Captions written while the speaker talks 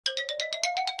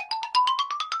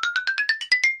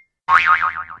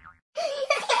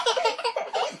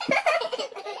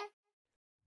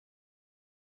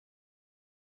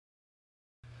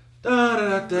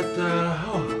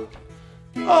Oh,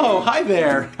 hi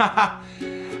there.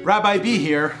 Rabbi B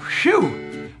here.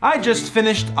 Phew! I just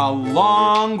finished a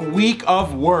long week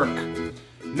of work.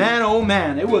 Man, oh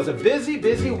man, it was a busy,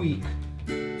 busy week.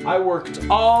 I worked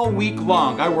all week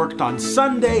long. I worked on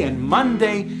Sunday and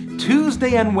Monday,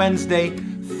 Tuesday and Wednesday,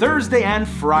 Thursday and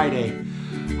Friday.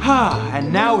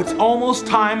 And now it's almost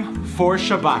time for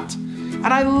Shabbat. And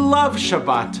I love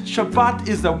Shabbat. Shabbat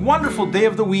is the wonderful day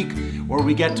of the week where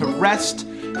we get to rest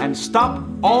and stop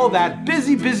all that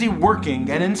busy, busy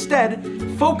working and instead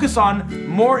focus on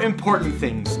more important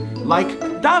things like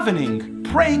davening,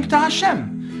 praying to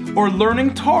Hashem, or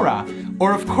learning Torah,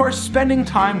 or of course spending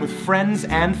time with friends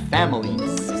and family.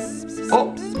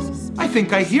 Oh, I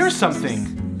think I hear something.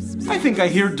 I think I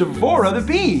hear Dvora the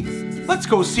bee. Let's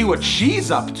go see what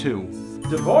she's up to.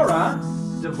 Dvora?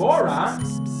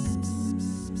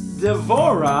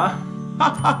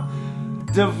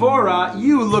 Dvora,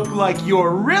 you look like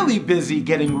you're really busy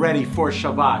getting ready for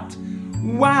Shabbat.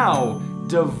 Wow,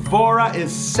 Dvora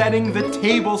is setting the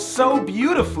table so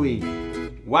beautifully.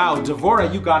 Wow,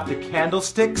 Dvora, you got the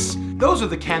candlesticks. Those are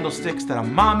the candlesticks that a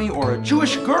mommy or a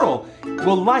Jewish girl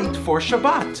will light for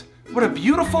Shabbat. What a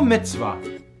beautiful mitzvah.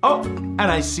 Oh, and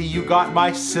I see you got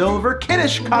my silver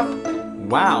Kiddush cup.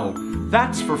 Wow,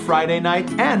 that's for Friday night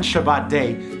and Shabbat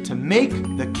day to make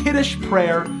the Kiddush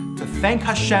prayer to thank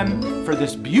Hashem for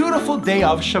this beautiful day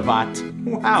of Shabbat.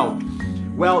 Wow.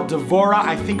 Well, Dvora,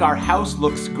 I think our house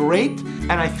looks great,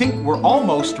 and I think we're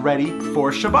almost ready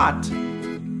for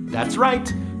Shabbat. That's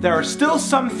right. There are still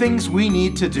some things we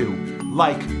need to do,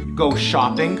 like go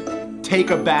shopping, take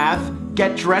a bath,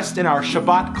 get dressed in our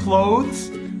Shabbat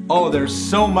clothes. Oh, there's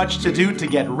so much to do to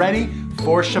get ready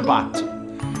for Shabbat.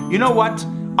 You know what?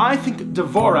 I think,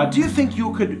 Dvora, do you think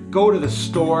you could go to the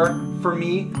store for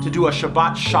me to do a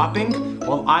Shabbat shopping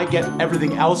while I get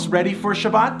everything else ready for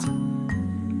Shabbat?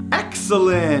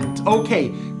 Excellent! Okay,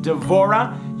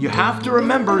 Dvora, you have to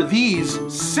remember these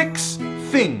 6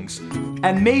 things.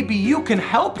 And maybe you can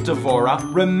help Dvora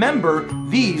remember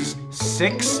these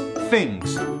 6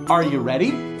 things. Are you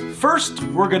ready? First,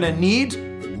 we're gonna need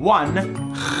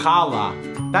 1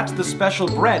 challah. That's the special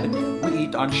bread we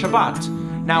eat on Shabbat.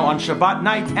 Now on Shabbat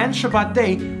night and Shabbat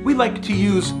day, we like to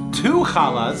use 2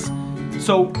 challahs.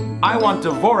 So I want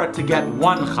Dvora to get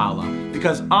 1 challah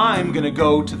because I'm gonna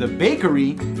go to the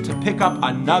bakery to pick up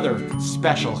another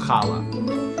special challah.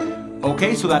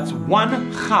 Okay, so that's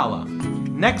 1 challah.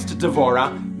 Next, Dvora,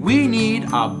 we need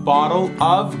a bottle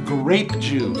of grape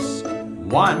juice.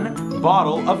 1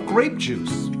 bottle of grape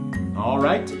juice. All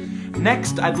right.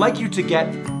 Next, I'd like you to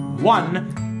get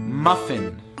 1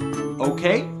 muffin.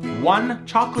 Okay? 1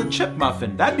 chocolate chip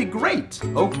muffin. That'd be great.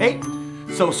 Okay?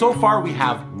 So far we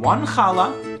have 1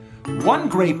 challah, 1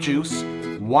 grape juice,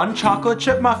 1 chocolate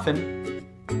chip muffin.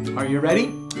 Are you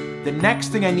ready? The next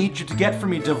thing I need you to get for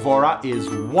me, Dvora, is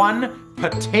 1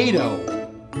 potato.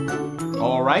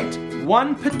 All right,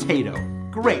 1 potato.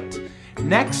 Great.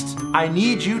 Next, I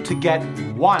need you to get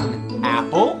 1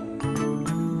 apple.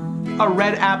 A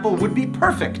red apple would be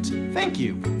perfect. Thank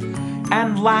you.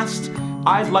 And last,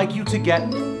 I'd like you to get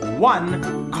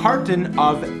 1 carton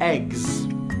of eggs.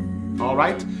 All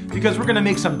right, because we're gonna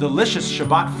make some delicious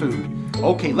Shabbat food.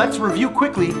 Okay, let's review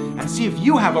quickly and see if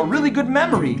you have a really good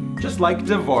memory, just like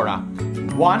Dvora.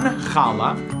 1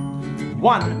 challah,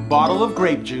 1 bottle of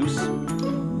grape juice,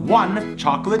 1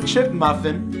 chocolate chip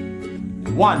muffin,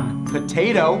 1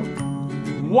 potato,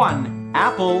 1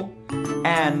 apple,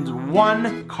 and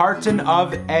 1 carton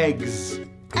of eggs.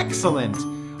 Excellent.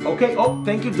 Okay, oh,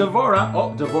 thank you, Dvora.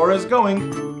 Oh, Dvora's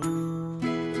going.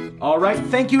 All right,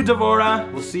 thank you,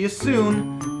 Dvora. We'll see you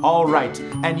soon. All right,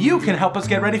 and you can help us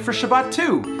get ready for Shabbat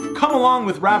too. Come along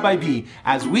with Rabbi B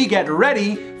as we get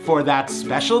ready for that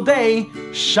special day,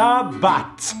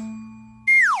 Shabbat.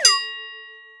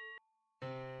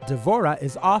 Dvora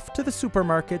is off to the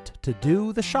supermarket to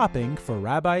do the shopping for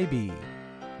Rabbi B.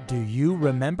 Do you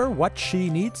remember what she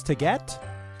needs to get?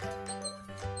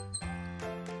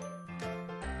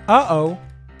 Uh-oh,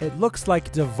 it looks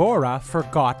like Dvora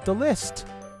forgot the list.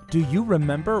 Do you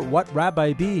remember what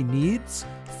Rabbi B needs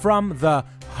from the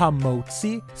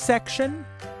Hamotzi section?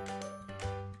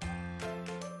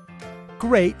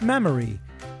 Great memory.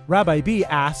 Rabbi B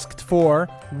asked for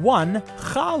 1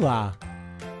 challah.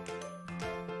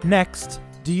 Next,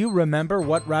 do you remember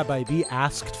what Rabbi B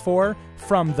asked for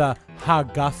from the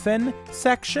Hagafen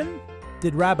section?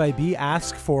 Did Rabbi B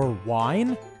ask for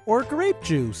wine or grape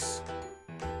juice?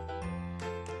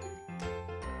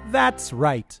 That's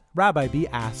right, Rabbi B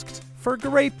asked for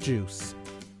grape juice.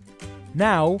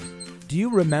 Now, do you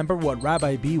remember what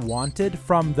Rabbi B wanted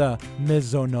from the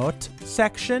Mizonot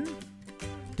section?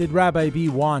 Did Rabbi B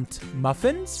want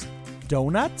muffins,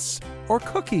 donuts, or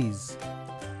cookies?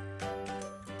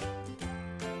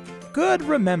 Good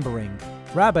remembering.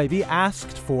 Rabbi B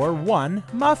asked for 1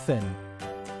 muffin.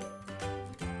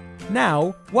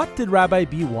 Now, what did Rabbi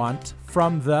B want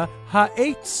from the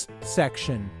ha'etz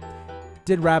section?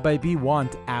 Did Rabbi B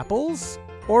want apples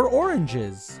or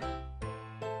oranges?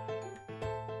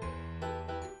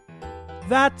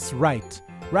 That's right.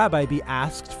 Rabbi B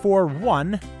asked for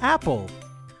 1 apple.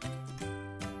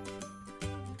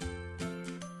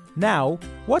 Now,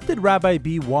 what did Rabbi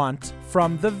B want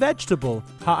from the vegetable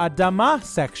ha'adamah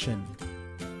section?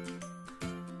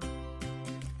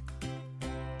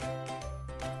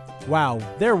 Wow,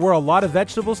 there were a lot of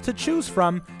vegetables to choose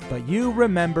from, but you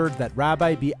remembered that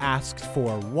Rabbi B asked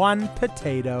for 1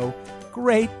 potato.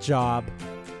 Great job!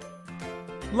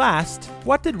 Last,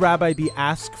 what did Rabbi B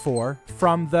ask for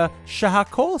from the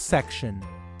shehakol section?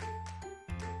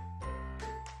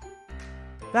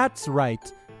 That's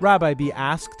right. Rabbi B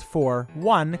asked for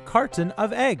 1 carton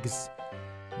of eggs.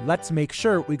 Let's make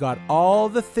sure we got all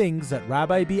the things that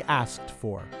Rabbi B asked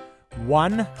for.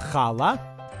 1 challah,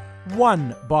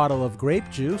 1 bottle of grape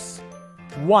juice,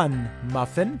 1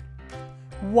 muffin,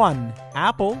 1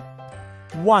 apple,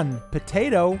 1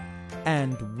 potato,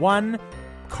 and 1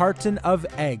 carton of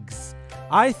eggs.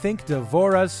 I think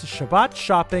Dvora's Shabbat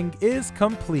shopping is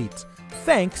complete.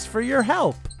 Thanks for your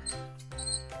help.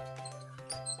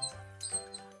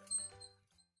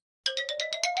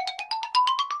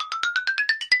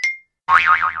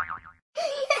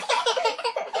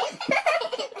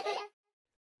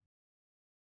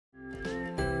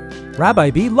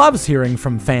 Rabbi B loves hearing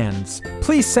from fans.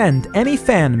 Please send any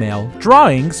fan mail,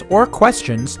 drawings, or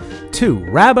questions to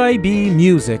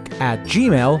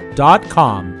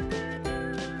rabbibmusic@gmail.com.